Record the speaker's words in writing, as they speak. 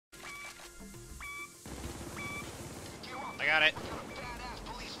got it.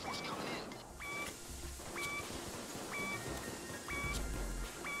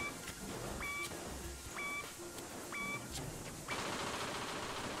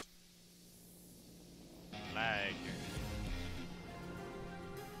 Lag.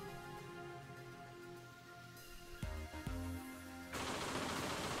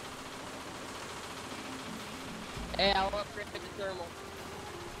 Hey, I'll upgrade the thermal.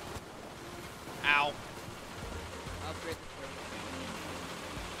 Ow. Upgrade the thermal.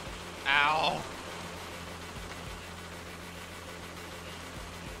 Ow.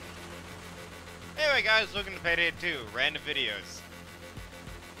 Anyway, guys, looking to Payday 2. Random videos.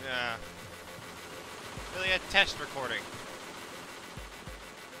 Really a test recording.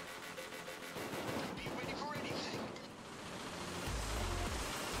 Be ready for anything.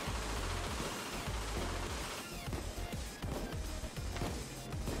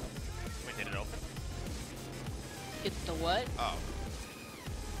 Wait, did it open? Get the what? Oh.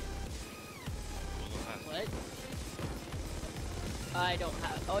 What? I don't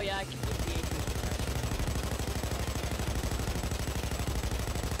have. Oh yeah, I can get the AP.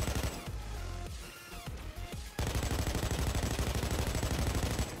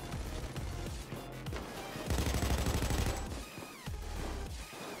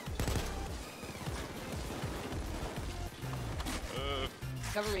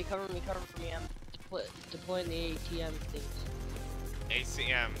 Cover me, cover me, cover me. I'm deploying the ATM things.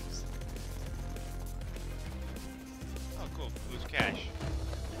 ACMs. Oh, cool. Lose cash.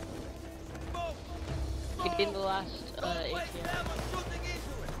 Get in the last ATM.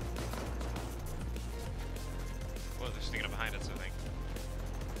 Whoa, they're sneaking up behind us, I think.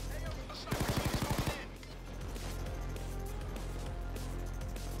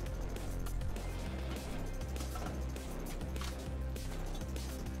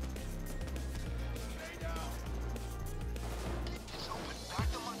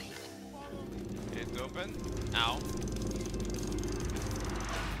 It's open. Ow.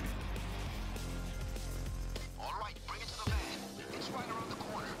 Alright, bring it to the van. It's right around the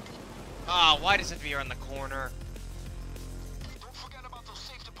corner. Ah, why does it have to be around the corner? Don't forget about those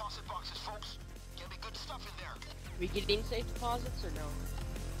safe deposit boxes, folks. There'll be good stuff in there. We getting safe deposits or no?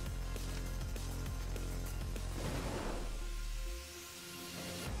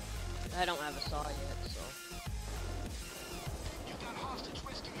 I don't have a saw yet, so. You've got hostage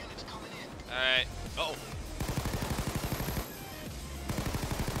rescue units coming in. Alright. Uh oh.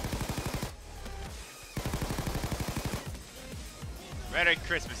 Merry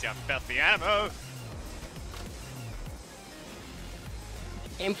Christmas, you filthy animal!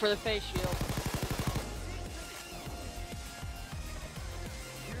 Aim for the face shield.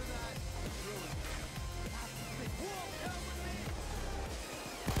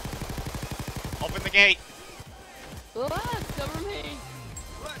 Open the gate! Ah, cover me!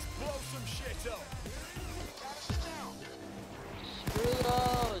 Let's blow some shit up. Gas is down. Screw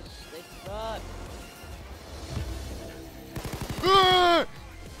those! They suck. Ah!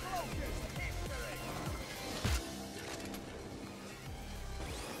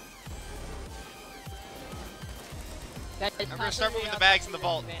 Guys, I'm gonna start moving the out bags in the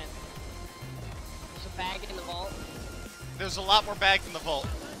vault. van. There's a bag in the vault. There's a lot more bags in the vault.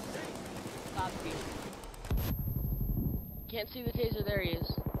 Copy. Can't see the taser. There he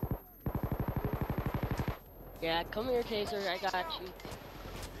is. Yeah, come here, taser. I got you.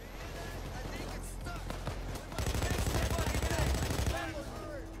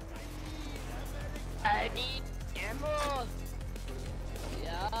 I need ammo.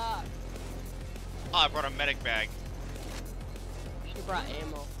 Yeah. Oh, I brought a medic bag. She brought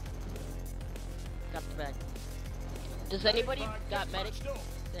ammo. Got the bag. Does anybody got medic?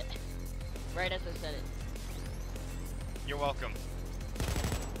 Right as I said it. You're welcome.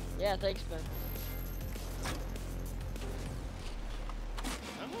 Yeah, thanks, man.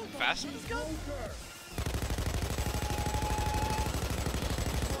 I'm moving fast with this gun?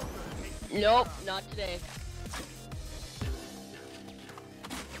 Nope, not today.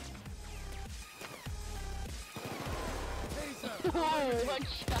 One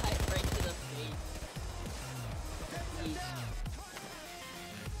shot right to the face. Jeez.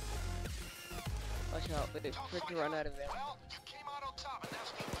 Watch out, wait, for it to run out of ammo. Well, you came out on top, and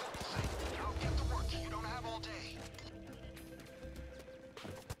that's the important thing. Now get to work. You don't have all day.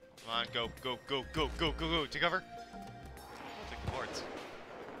 Come on, go, go, go, go, go, go, go. Take cover. I'll take the boards.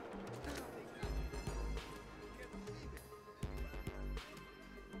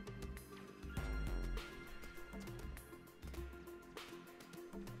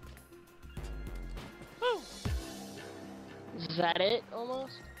 Woo! Is that it,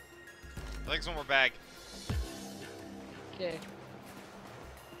 almost? I think it's one more bag. Okay.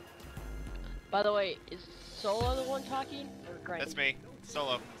 By the way, is Solo the one talking? Or Grant? That's me.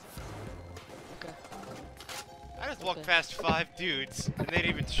 Solo. Okay. I just walked Okay. past 5 dudes, and they didn't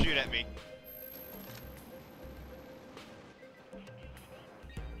even shoot at me.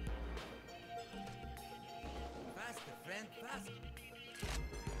 Faster, friend, faster.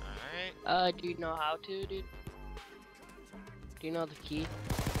 Alright. Do you know how to, dude? Do you know the key?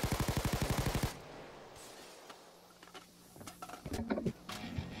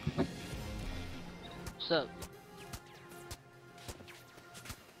 What's up?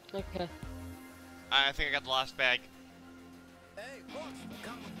 Okay. I think I got the last bag. Hey, boss,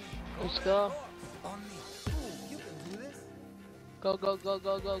 come with me. Let's right go. north. On me. Ooh, you can do this. Go, go, go,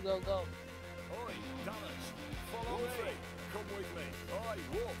 go, go, go, go. Oi, Dallas, follow me. Come with me. Oi,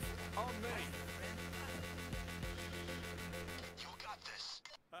 Wolf, on me. You got this.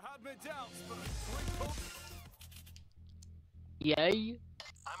 I had my doubts, but we pulled. Yay.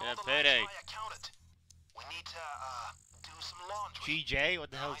 I'm Yeah, on the Payday. line by accountant. We need to, do some laundry. GJ?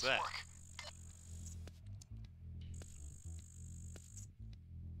 What the hell is Nice that? work.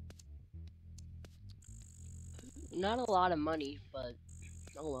 Not a lot of money, but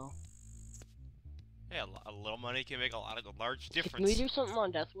oh well. Yeah, a little money can make a large Can we difference. do something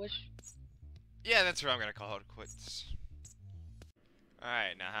on Death Wish? Yeah, that's where I'm gonna call it quits.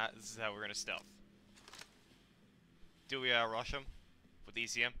 Alright, now this is how we're gonna stealth. Do we rush him with the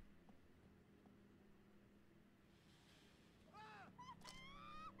ECM?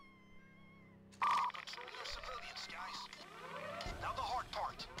 Control your civilians, guys. Now the hard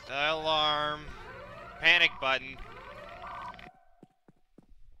part. The alarm. Panic button.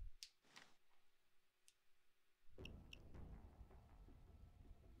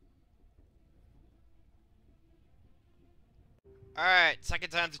 Alright, second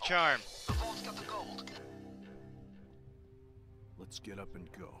time's a charm. The vault's got the gold. Let's get up and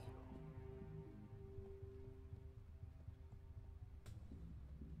go.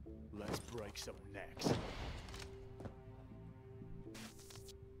 Let's break some necks.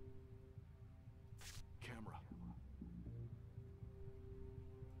 Camera.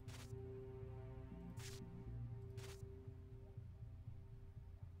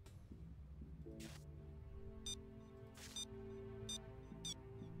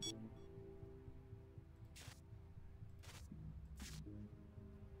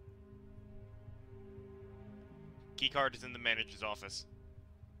 Keycard is in the manager's office.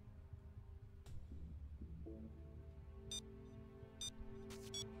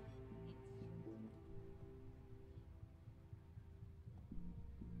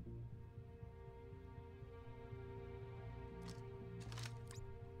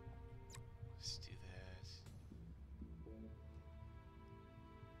 Let's do this.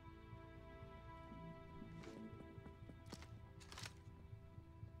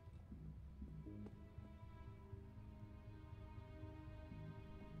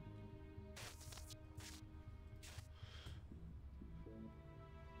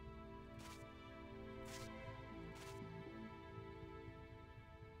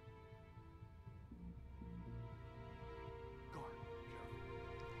 Guard, careful.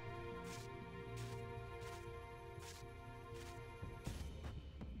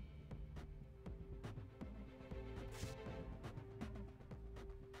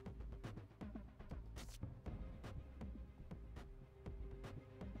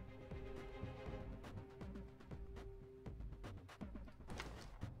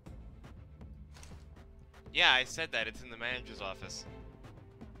 Yeah, I said that. It's in the manager's office.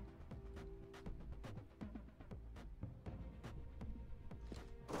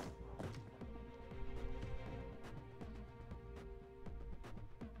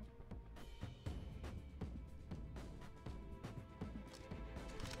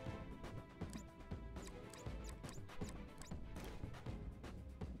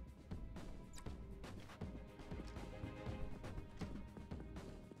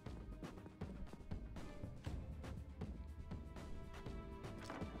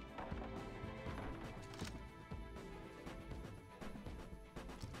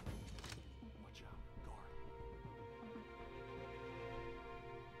 Watch out, guard.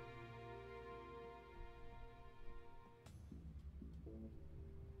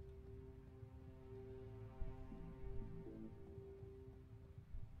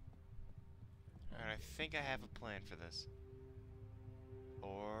 Alright, I think I have a plan for this.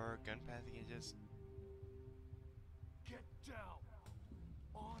 Or Gunpath, you can just... Get down.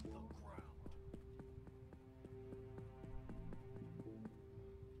 On the ground.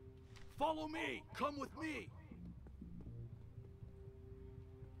 Follow me. Come with me.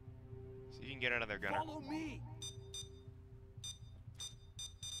 So you can get out of there, Gunner. Follow me.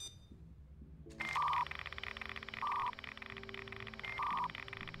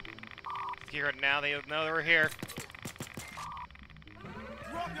 here right now. They know they were here.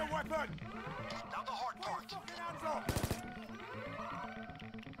 Drop your weapon! Now the hard part. Fucking hands up!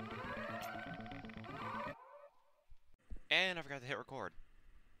 And I forgot to hit record.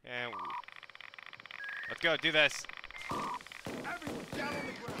 And let's go do this. Everyone down on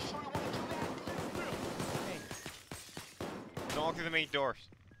the ground! Sure you want to do that? Don't walk through the main doors.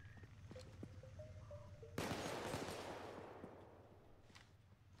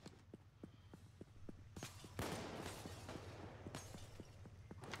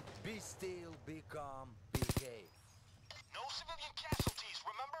 Be still, be calm, behave. No civilian casualties,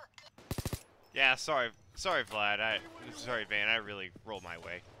 remember? Yeah, sorry, Vlad. Sorry, Van. I really rolled my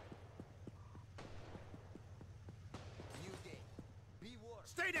way. New day. Be warned.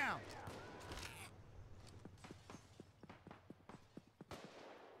 Stay down!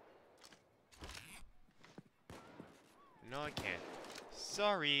 No, I can't.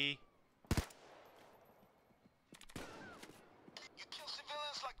 Sorry. You kill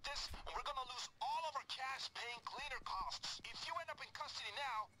civilians like this, and we're gonna lose all of our cash paying cleaner costs. If you end up in custody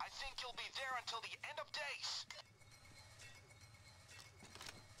now, I think you'll be there until the end of days.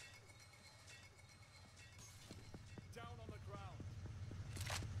 Down on the ground.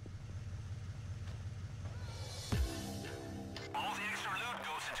 All the extra loot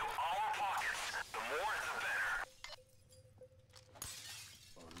goes into our pockets. The more, the better.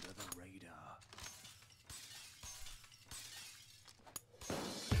 Under the radar.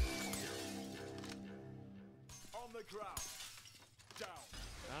 On the ground. Down.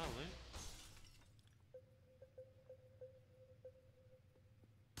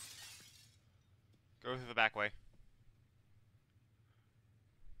 Go through the back way.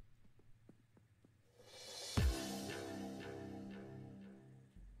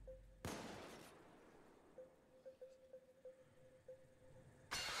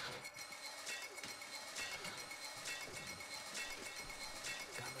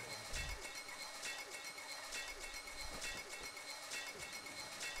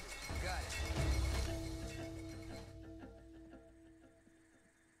 Got it.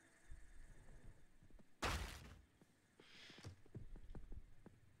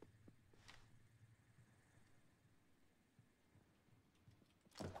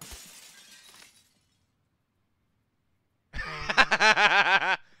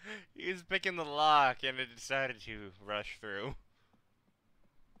 He was picking the lock and it decided to rush through.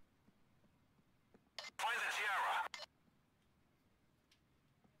 Find the tiara.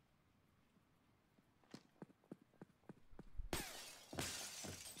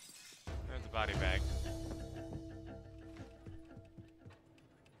 There's the body bag.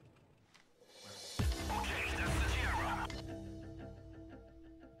 Okay, that's the tiara.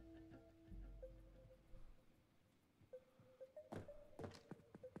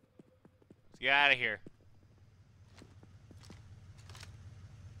 Let's get out of here.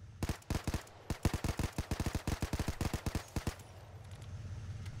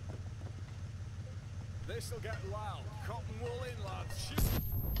 This'll get loud. Cotton wool in, lads. Shoot.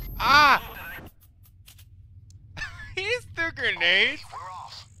 Ah! He just threw grenades. We're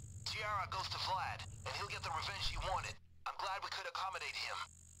off. Tiara goes to Vlad, and he'll get the revenge he wanted. I'm glad we could accommodate him.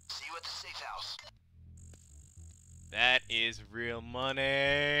 See you at the safe house. That is real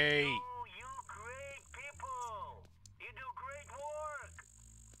money. Oh, you great people! You do great work!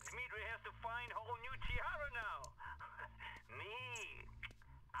 Dmitri has to find a whole new tiara now. Me,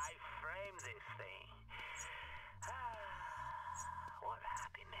 I frame this thing. What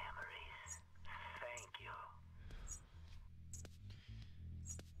happy memories. Thank you.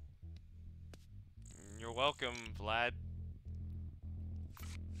 You're welcome, Vlad.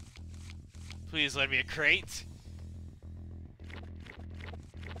 Please let me a crate.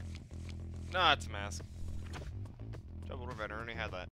 No, it's a mask. Double revenge, I already had that.